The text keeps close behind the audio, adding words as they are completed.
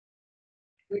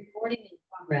Recording in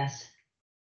progress.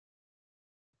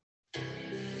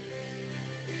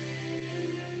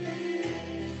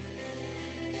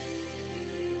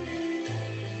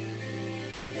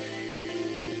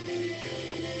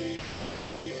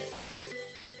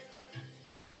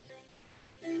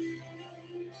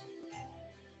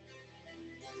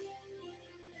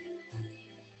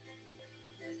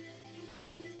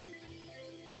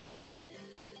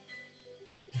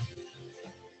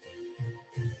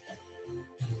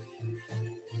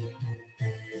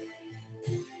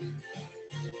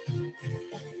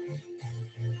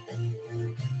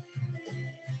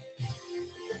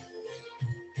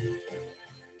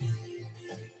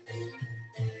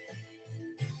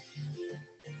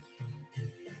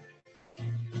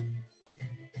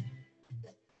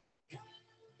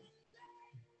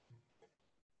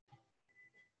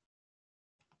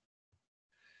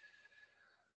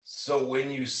 So when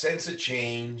you sense a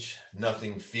change,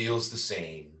 nothing feels the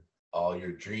same. All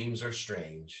your dreams are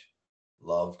strange.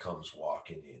 Love comes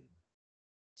walking in.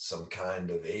 Some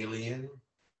kind of alien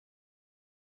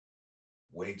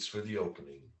waits for the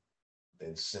opening,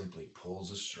 then simply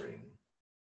pulls a string.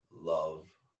 Love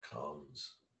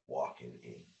comes walking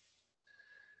in.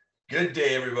 Good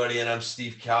day, everybody, and I'm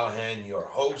Steve Callahan, your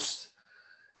host,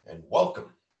 and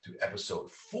welcome to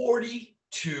episode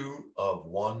 42 of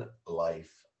One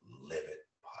Life Live It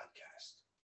podcast.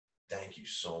 Thank you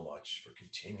so much for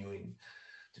continuing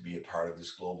to be a part of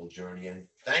this global journey. And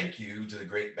thank you to the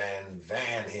great band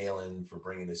Van Halen for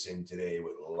bringing us in today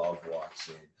with Love Walks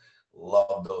In.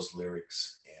 Love those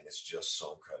lyrics, and it's just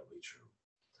so incredibly true.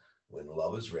 When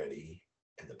love is ready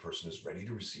and the person is ready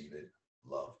to receive it,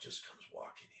 love just comes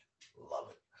walking in. Love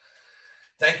it.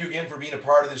 Thank you again for being a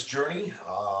part of this journey.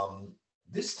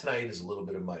 This tonight is a little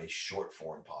bit of my short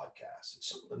form podcast. It's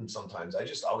something sometimes I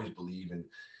just always believe in,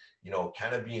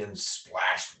 kind of being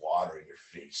splashed water in your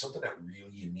face. Something that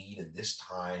really you need in this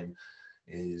time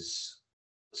is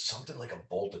something like a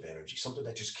bolt of energy, something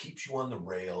that just keeps you on the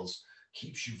rails,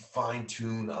 keeps you fine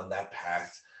tuned on that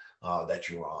path that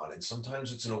you're on. And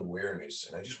sometimes it's an awareness.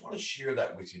 And I just want to share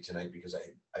that with you tonight because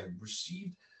I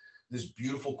received this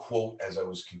beautiful quote as I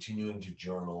was continuing to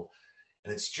journal.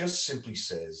 And it just simply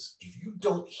says, if you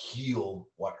don't heal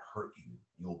what hurt you,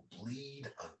 you'll bleed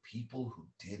on people who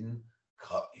didn't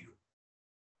cut you.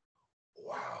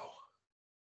 Wow.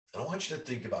 And I want you to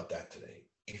think about that today.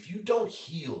 If you don't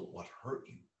heal what hurt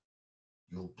you,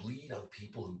 you'll bleed on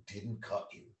people who didn't cut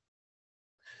you.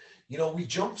 We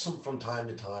jump some from time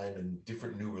to time in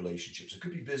different new relationships. It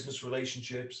could be business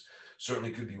relationships, certainly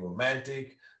could be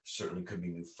romantic, certainly could be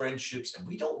new friendships. And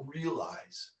we don't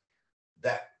realize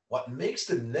that what makes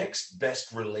the next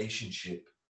best relationship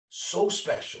so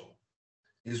special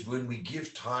is when we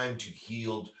give time to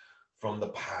heal from the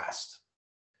past.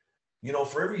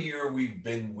 For every year we've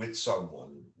been with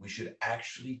someone, we should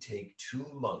actually take 2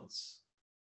 months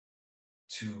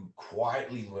to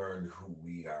quietly learn who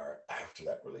we are after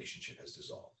that relationship has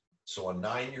dissolved. So a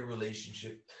 9-year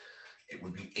relationship, it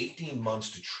would be 18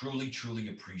 months to truly, truly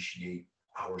appreciate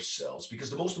ourselves, because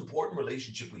the most important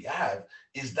relationship we have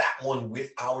is that one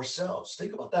with ourselves.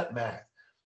 Think about that math.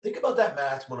 Think about that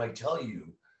math when I tell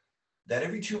you that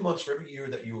every 2 months for every year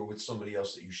that you are with somebody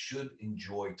else, that you should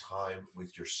enjoy time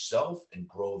with yourself and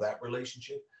grow that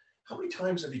relationship. How many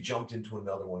times have you jumped into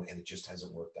another one and it just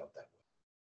hasn't worked out that way?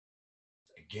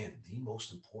 Again, the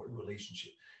most important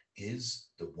relationship is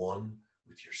the one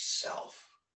with yourself.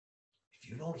 If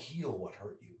you don't heal what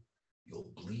hurt you,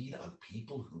 you'll bleed on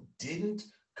people who didn't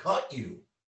cut you.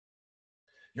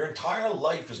 Your entire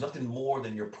life is nothing more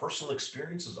than your personal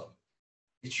experiences of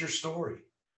it. It's your story.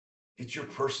 It's your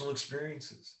personal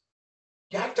experiences.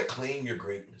 You have to claim your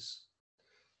greatness.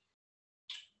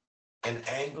 An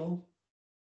angle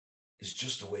is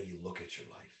just a way you look at your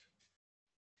life.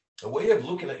 A way of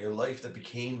looking at your life that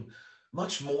became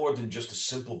much more than just a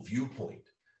simple viewpoint.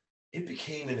 It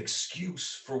became an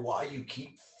excuse for why you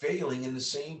keep failing in the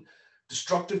same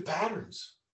destructive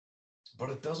patterns.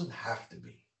 But it doesn't have to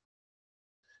be.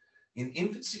 In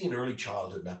infancy and early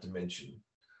childhood, not to mention,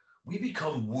 we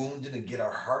become wounded and get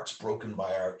our hearts broken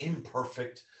by our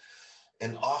imperfect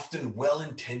and often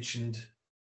well-intentioned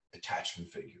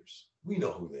attachment figures. We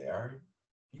know who they are.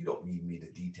 You don't need me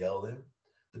to detail them.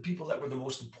 The people that were the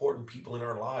most important people in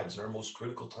our lives, in our most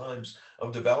critical times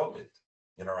of development,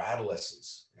 in our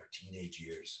adolescence, in our teenage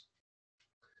years.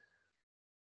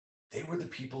 They were the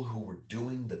people who were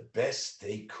doing the best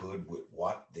they could with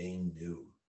what they knew.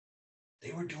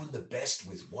 They were doing the best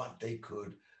with what they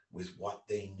could, with what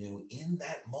they knew in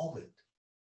that moment.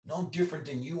 No different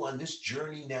than you on this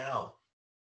journey now.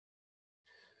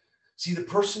 See, the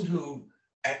person who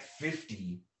at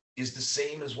 50 is the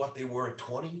same as what they were at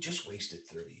 20, you just wasted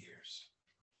 30 years.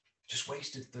 Just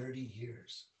wasted 30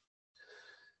 years.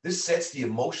 This sets the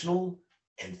emotional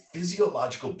and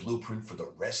physiological blueprint for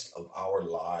the rest of our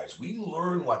lives. We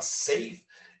learn what's safe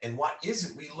and what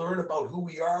isn't. We learn about who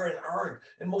we are and aren't.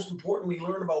 And most important, we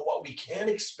learn about what we can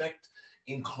expect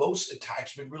in close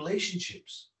attachment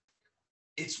relationships.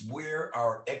 It's where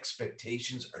our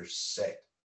expectations are set.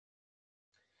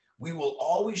 We will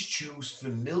always choose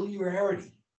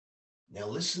familiarity. Now,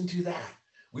 listen to that.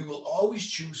 We will always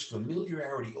choose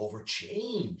familiarity over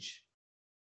change.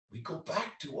 We go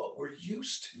back to what we're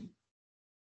used to,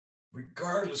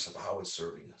 regardless of how it's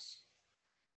serving us.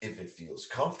 If it feels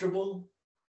comfortable,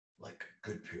 like a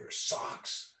good pair of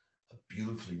socks, a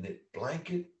beautifully knit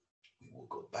blanket, we will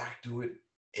go back to it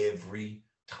every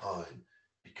time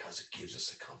because it gives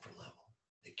us a comfort level.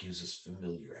 It gives us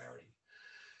familiarity.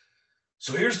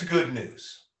 So here's the good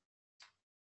news.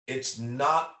 It's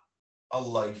not a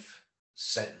life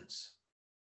sentence.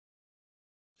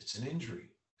 It's an injury.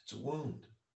 It's a wound.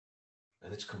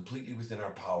 And it's completely within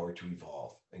our power to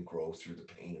evolve and grow through the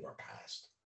pain of our past.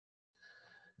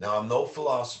 Now, I'm no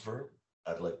philosopher.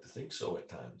 I'd like to think so at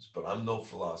times, but I'm no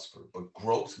philosopher. But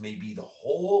growth may be the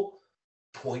whole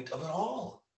point of it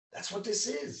all. That's what this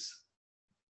is.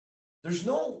 There's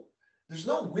no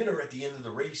winner at the end of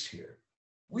the race here.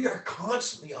 We are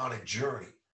constantly on a journey,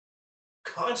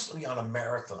 constantly on a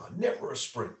marathon, never a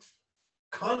sprint,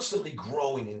 constantly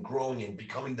growing and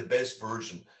becoming the best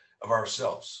version of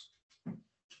ourselves.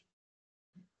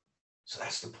 So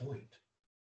that's the point.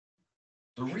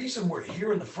 The reason we're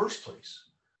here in the first place,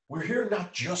 we're here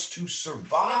not just to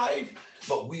survive,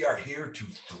 but we are here to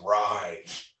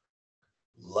thrive.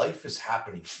 Life is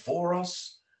happening for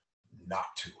us,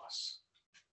 not to us.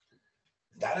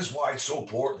 That is why it's so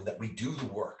important that we do the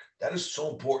work. That is so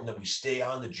important that we stay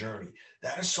on the journey.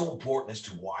 That is so important as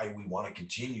to why we want to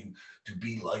continue to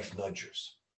be life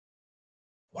nudgers.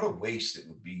 What a waste it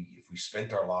would be if we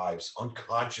spent our lives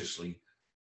unconsciously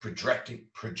projecting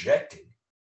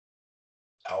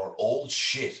our old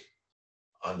shit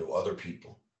onto other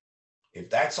people. If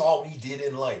that's all we did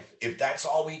in life, if that's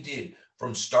all we did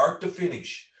from start to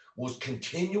finish was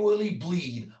continually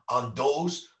bleed on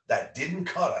those that didn't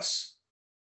cut us,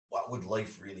 what would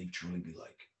life really truly be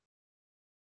like?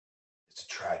 It's a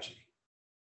tragedy.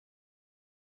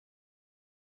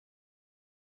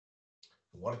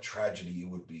 What a tragedy it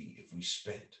would be if we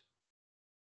spent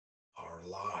our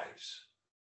lives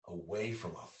away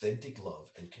from authentic love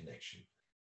and connection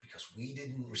because we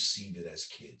didn't receive it as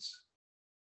kids.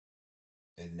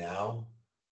 And now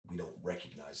we don't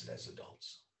recognize it as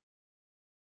adults.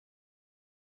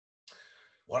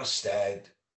 What a sad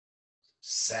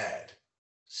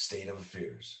state of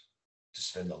affairs to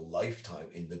spend a lifetime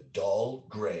in the dull,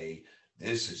 gray,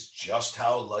 this is just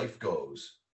how life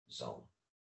goes zone.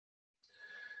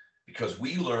 Because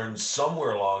we learned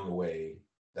somewhere along the way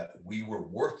that we were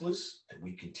worthless and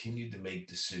we continued to make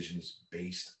decisions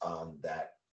based on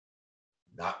that,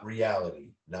 not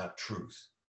reality, not truth,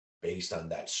 based on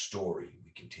that story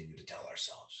we continue to tell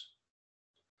ourselves.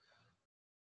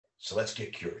 So let's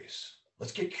get curious.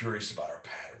 Let's get curious about our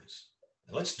patterns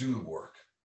and let's do the work.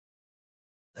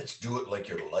 Let's do it like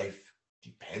your life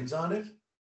depends on it,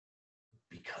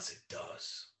 because it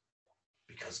does.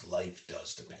 Because life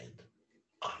does depend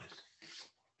on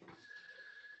it.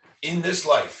 In this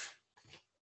life,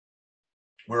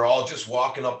 we're all just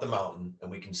walking up the mountain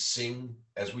and we can sing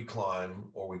as we climb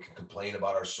or we can complain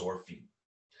about our sore feet.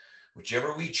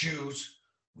 Whichever we choose,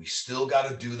 we still got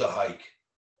to do the hike.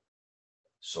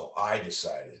 So I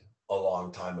decided a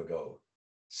long time ago,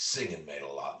 singing made a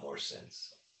lot more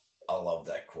sense. I love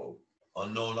that quote.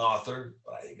 Unknown author,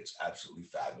 but I think it's absolutely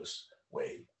fabulous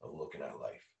way of looking at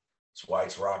life. That's why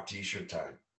it's rock t-shirt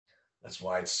time. That's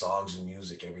why it's songs and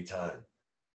music every time.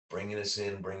 Bringing us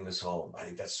in, bringing us home. I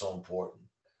think that's so important.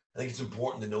 I think it's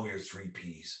important to know your 3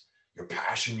 Ps, your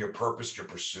passion, your purpose, your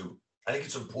pursuit. I think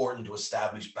it's important to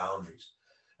establish boundaries.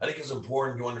 I think it's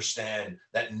important to understand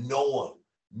that no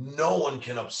one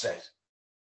can upset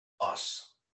us.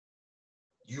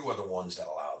 You are the ones that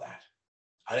allow that.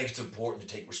 I think it's important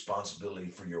to take responsibility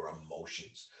for your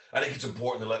emotions. I think it's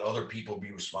important to let other people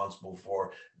be responsible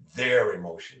for their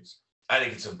emotions. I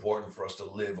think it's important for us to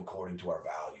live according to our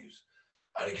values.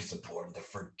 I think it's important to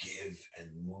forgive and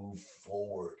move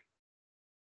forward.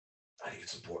 I think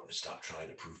it's important to stop trying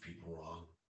to prove people wrong.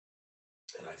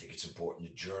 And I think it's important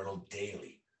to journal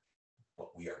daily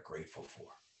what we are grateful for.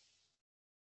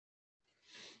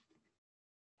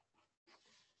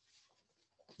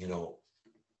 You know,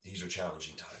 these are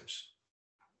challenging times.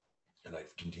 And I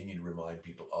continue to remind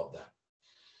people of that.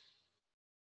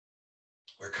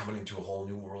 We're coming into a whole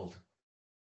new world.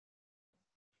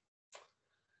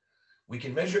 We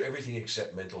can measure everything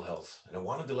except mental health. And I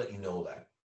wanted to let you know that.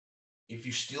 If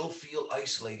you still feel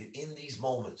isolated in these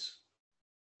moments,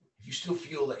 if you still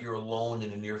feel that you're alone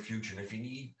in the near future, and if you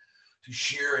need to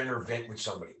share and or vent with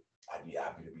somebody, I'd be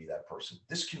happy to be that person.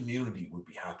 This community would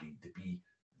be happy to be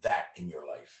that in your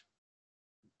life.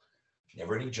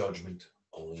 Never any judgment,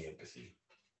 only empathy.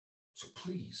 So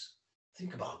please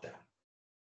think about that.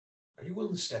 Are you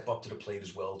willing to step up to the plate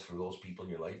as well for those people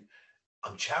in your life?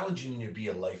 I'm challenging you to be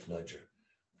a life nudger.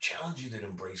 I'm challenging you to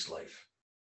embrace life.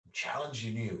 I'm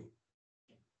challenging you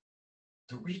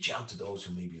to reach out to those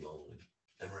who may be lonely.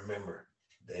 And remember,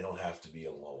 they don't have to be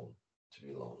alone to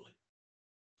be lonely.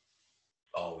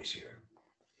 Always here.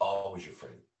 Always your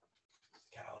friend,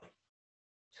 Callie.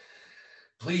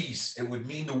 Please, it would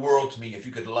mean the world to me if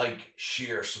you could like,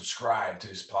 share, subscribe to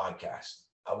this podcast.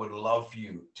 I would love for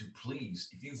you to please,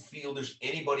 if you feel there's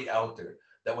anybody out there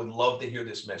that would love to hear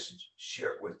this message,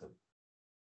 share it with them.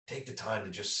 Take the time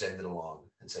to just send it along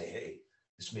and say, hey,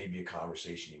 this may be a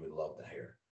conversation you would love to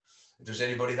hear. If there's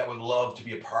anybody that would love to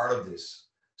be a part of this,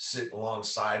 sit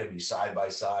alongside of me side by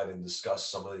side and discuss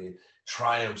some of the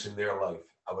triumphs in their life,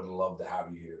 I would love to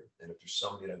have you here. And if there's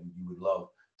somebody that you would love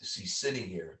to see sitting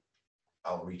here,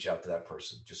 I'll reach out to that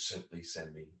person. Just simply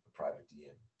send me a private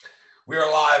DM. We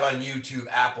are live on YouTube,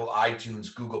 Apple,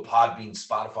 iTunes, Google, Podbean,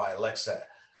 Spotify, Alexa,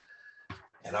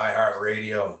 and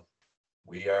iHeartRadio.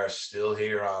 We are still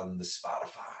here on the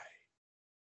Spotify.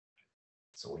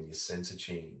 So when you sense a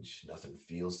change, nothing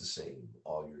feels the same.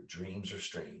 All your dreams are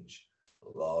strange.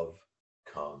 Love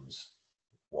comes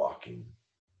walking